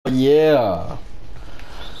Yeah.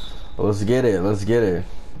 Let's get it. Let's get it.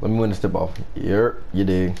 Let me win the step off. Yeah, you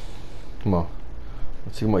dig. Come on.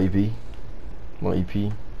 Let's see my EP. My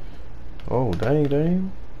EP. Oh, dang,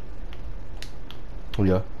 dang. Oh,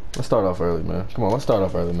 yeah. Let's start off early, man. Come on, let's start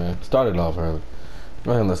off early, man. Start it off early.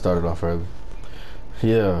 Go ahead and let's start it off early.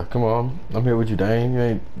 Yeah, come on. I'm here with you, Dame. You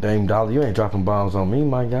ain't Dame Dollar. You ain't dropping bombs on me,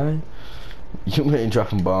 my guy. You ain't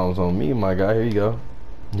dropping bombs on me, my guy. Here you go.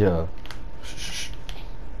 Yeah.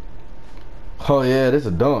 Oh yeah, this is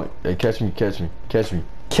a dunk. Hey, catch me, catch me, catch me,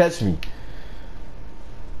 catch me.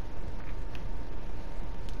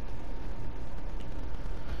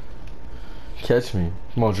 Catch me.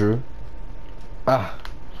 Come on, Drew. Ah.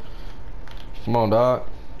 Come on, dog.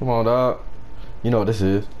 Come on, dog. You know what this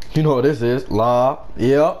is. You know what this is. Lob.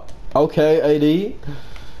 Yep. Okay, AD.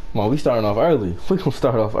 Come on, we starting off early. We gonna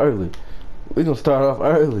start off early. We gonna start off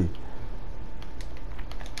early.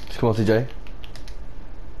 Come on, TJ.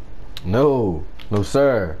 No. No,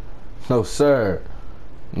 sir. No, sir.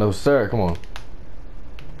 No, sir. Come on.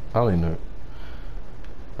 I don't even know.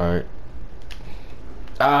 Alright.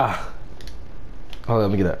 Ah. Hold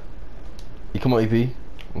on, let me get that. You come on, EP.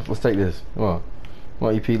 Let's take this. Come on. Come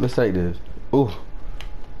on, EP. Let's take this. Ooh.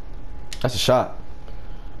 That's a shot.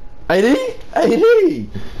 AD? AD!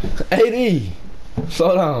 AD!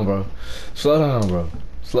 Slow down, bro. Slow down, bro.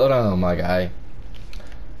 Slow down, my guy.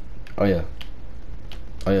 Oh, yeah.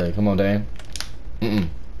 Oh, yeah. Come on, Dame.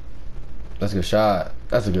 That's a good shot.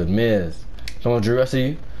 That's a good miss. Come on, Drew. I see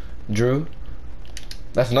you. Drew.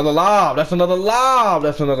 That's another lob. That's another lob.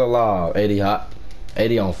 That's another lob. 80 hot.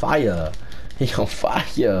 80 on fire. He on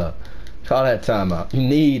fire. Call that timeout. You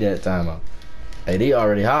need that timeout. 80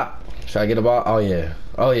 already hot. Should I get the ball? Oh, yeah.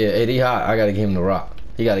 Oh, yeah. 80 hot. I got to give him the rock.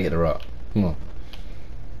 He got to get the rock. Come on.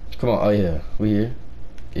 Come on. Oh, yeah. We here.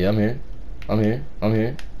 Yeah, I'm here. I'm here. I'm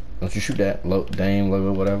here. Don't you shoot that. Dame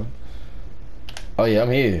logo, whatever. Oh, yeah.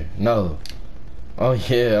 I'm here. No. Oh,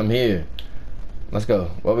 yeah. I'm here. Let's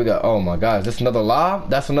go. What we got? Oh, my God. Is this another lob?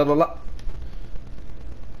 That's another lob.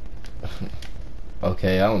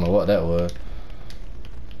 Okay. I don't know what that was.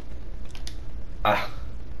 Ah.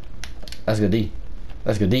 That's good D.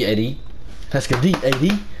 That's good D, AD. That's good D,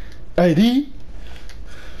 AD. AD.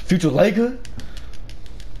 Future Laker.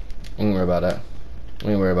 We ain't worry about that.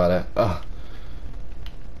 We ain't worry about that.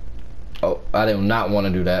 Oh, I did not want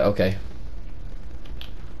to do that. Okay.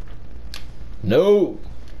 No.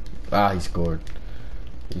 Ah, he scored.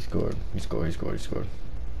 He scored. He scored. He scored. He scored.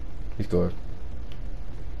 He scored.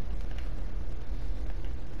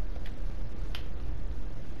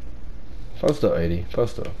 Post up, AD.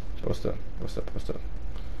 Post up. Post up. Post up. Post up.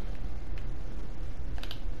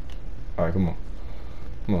 All right, come on.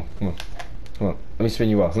 Come on. Come on. Come on. Let me spin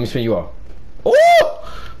you off. Let me spin you off.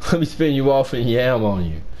 Oh! Let me spin you off and yam on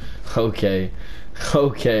you. Okay.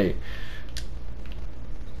 Okay.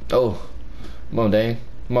 Oh. Come on, Dame.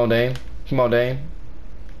 Come on, Dame. Come on, Dame.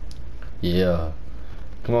 Yeah.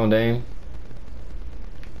 Come on, Dame.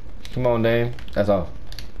 Come on, Dame. That's off.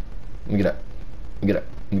 Let me get up. Let me get up.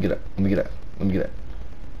 Let me get up. Let me get up. Let me get up.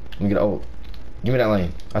 Let me get up. Oh. Give me that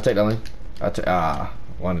lane. I'll take that lane. I'll take. Ah.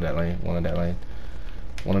 Wanted that lane. Wanted that lane.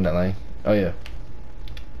 Wanted that lane. Oh, yeah.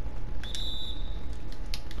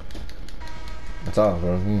 That's all,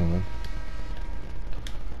 bro. Man.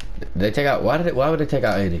 Did they take out? Why would they take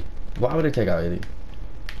out 80? Why would they take out 80?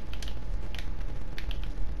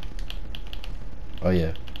 Oh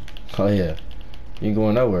yeah. Oh yeah. You ain't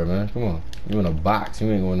going nowhere, man. Come on. You in a box.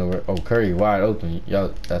 You ain't going nowhere. Oh, Curry wide open.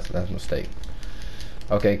 Y'all, that's a mistake.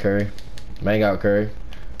 Okay, Curry. Bang out, Curry.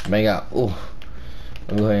 Bang out. Ooh.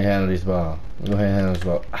 Let me go ahead and handle this ball. Let me go ahead and handle this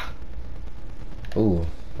ball. Ah. Ooh.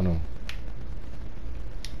 Hold on.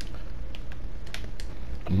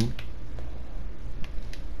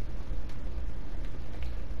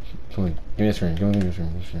 Come on, give me a screen. Give me a screen.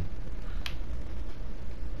 Give me a screen.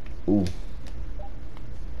 Ooh.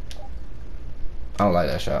 I don't like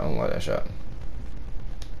that shot. I don't like that shot.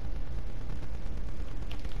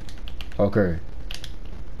 Oh, Curry.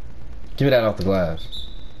 Give me that off the glass.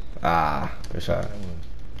 Ah, good shot.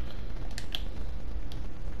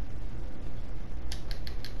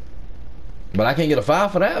 But I can't get a foul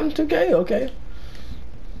for that? I'm 2K? Okay.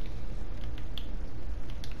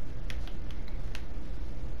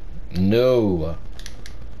 No.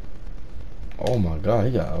 Oh my God,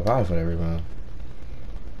 he got a foul for that rebound.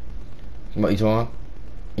 Come on, Etuan.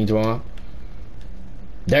 Etuan.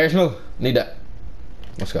 Darius Miller. Need that.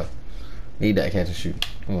 Let's go. Need that catch and shoot.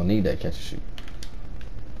 Come on, need that catch and shoot.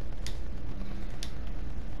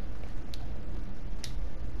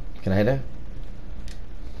 Can I hit that?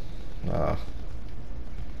 Nah.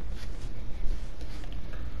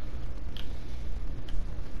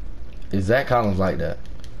 Is Zach Collins like that?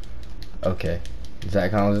 Okay.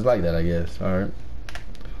 Zach Collins is like that, I guess. Alright.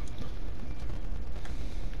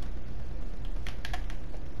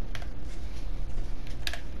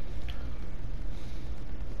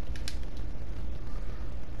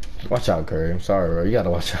 Watch out, Curry. I'm sorry, bro. You gotta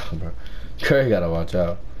watch out, bro. Curry gotta watch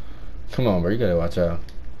out. Come on, bro. You gotta watch out.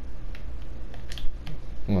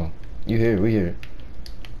 Come on. You here. We here.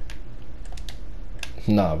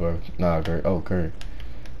 Nah, bro. Nah, Curry. Oh, Curry.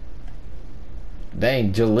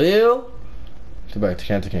 Dang, Jaleel. Too bad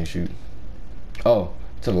Cantor can't shoot. Oh,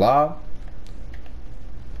 to the lob.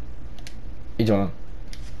 You join.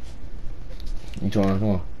 You join. Come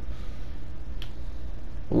on.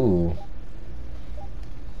 Ooh.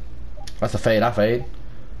 That's a fade. I fade.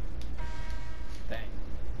 Dang.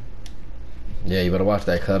 Yeah, you better watch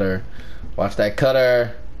that cutter. Watch that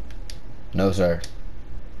cutter. No, sir.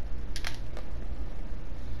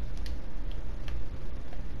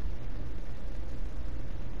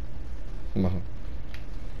 Come on.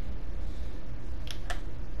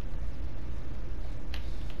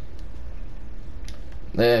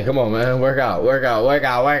 Yeah, come on, man. Work out, work out, work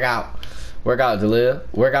out, work out. Work out, Jaleel.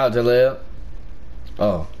 Work out, Jaleel.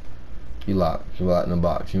 Oh. You locked. You locked in the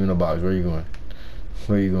box. You in the box. Where you going?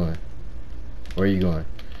 Where you going? Where you going?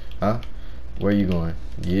 Huh? Where you going?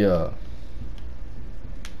 Yeah.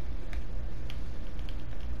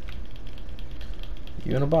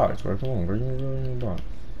 You in the box, bro. Come on, bro. You in the box.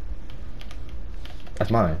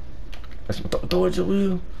 That's mine. That's throw it,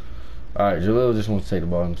 Jaleel. Alright, Jaleel just wants to take the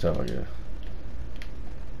ball himself, I guess.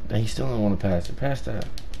 Dang, he still don't want to pass it. Pass that.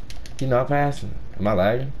 He not passing. Am I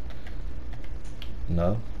lagging?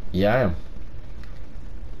 No. Yeah, I am.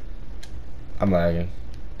 I'm lagging.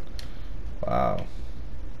 Wow.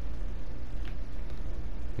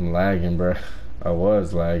 I'm lagging, bro. I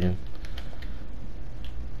was lagging.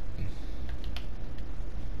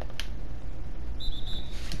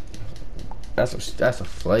 That's a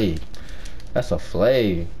flag. That's a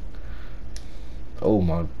flag. Oh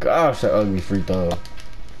my gosh, that ugly free throw.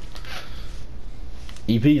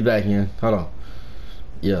 EP's back in. Hold on.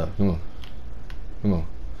 Yeah, come on. Come on.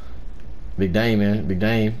 Big Dame, man. Big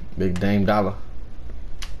Dame. Big Dame dollar.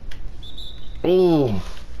 Ooh.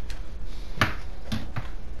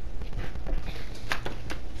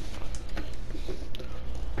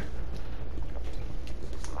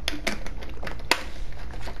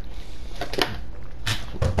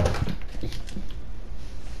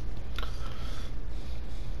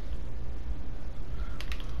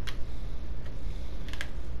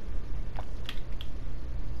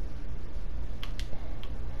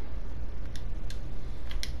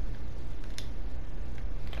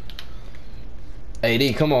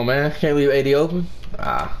 AD, come on, man. Can't leave AD open.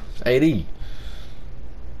 Ah, AD.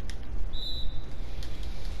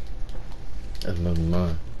 That's supposed to be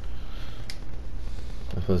mine.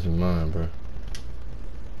 That's supposed to be mine, bro.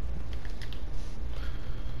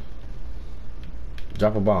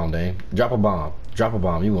 Drop a bomb, Dame. Drop a bomb. Drop a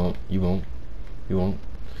bomb. You won't. You won't. You won't.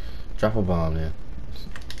 Drop a bomb, man.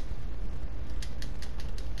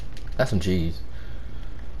 That's some cheese.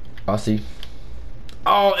 I'll see.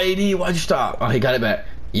 Oh, AD, why'd you stop? Oh, he got it back.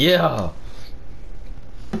 Yeah.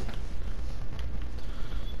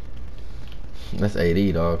 That's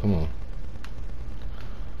AD, dog. Come on.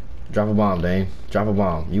 Drop a bomb, Dame. Drop a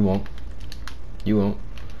bomb. You won't. You won't.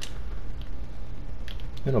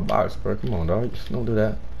 In a box, bro. Come on, dog. Don't do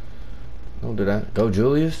that. Don't do that. Go,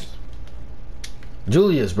 Julius.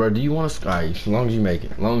 Julius, bro. Do you want to? Alright, as long as you make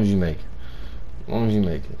it. As long as you make it. As long as you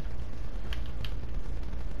make it.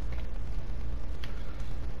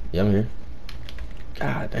 Yeah, I'm here.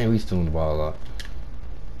 God dang, we still in the ball a lot.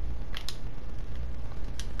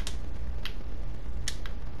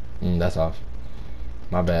 That's off.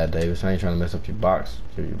 My bad, Davis. I ain't trying to mess up your box.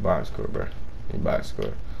 Your box score, bro. Your box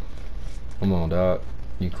score. Come on, dog.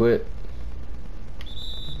 You quit.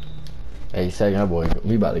 Hey, second, that boy.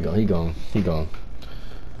 He about to go. He gone. He gone.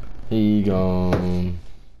 He gone.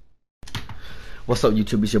 What's up,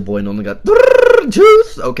 YouTube? It's your boy. Normally got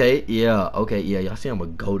juice. Okay, yeah. Okay, yeah. Y'all see I'm a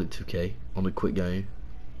goated 2K on the quick game.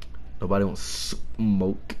 Nobody wants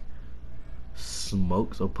smoke.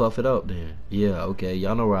 Smoke, so puff it up then. Yeah, okay.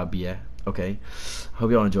 Y'all know where I be at. Okay.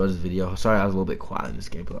 Hope y'all enjoyed this video. Sorry I was a little bit quiet in this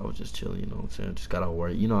game, but I was just chilling, you know what I'm saying? Just got to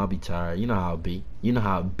work. You know I'll be tired. You know how it be. You know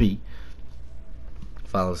how it be.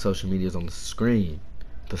 Follow the social medias on the screen.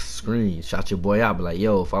 The screen. Shout your boy out. Be like,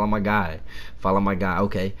 yo, follow my guy. Follow my guy.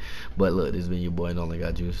 Okay. But look, this has been your boy, Only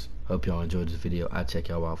Got Juice. Hope y'all enjoyed this video. I'll check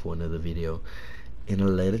y'all out for another video in a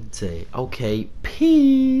later day. Okay.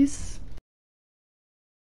 Peace.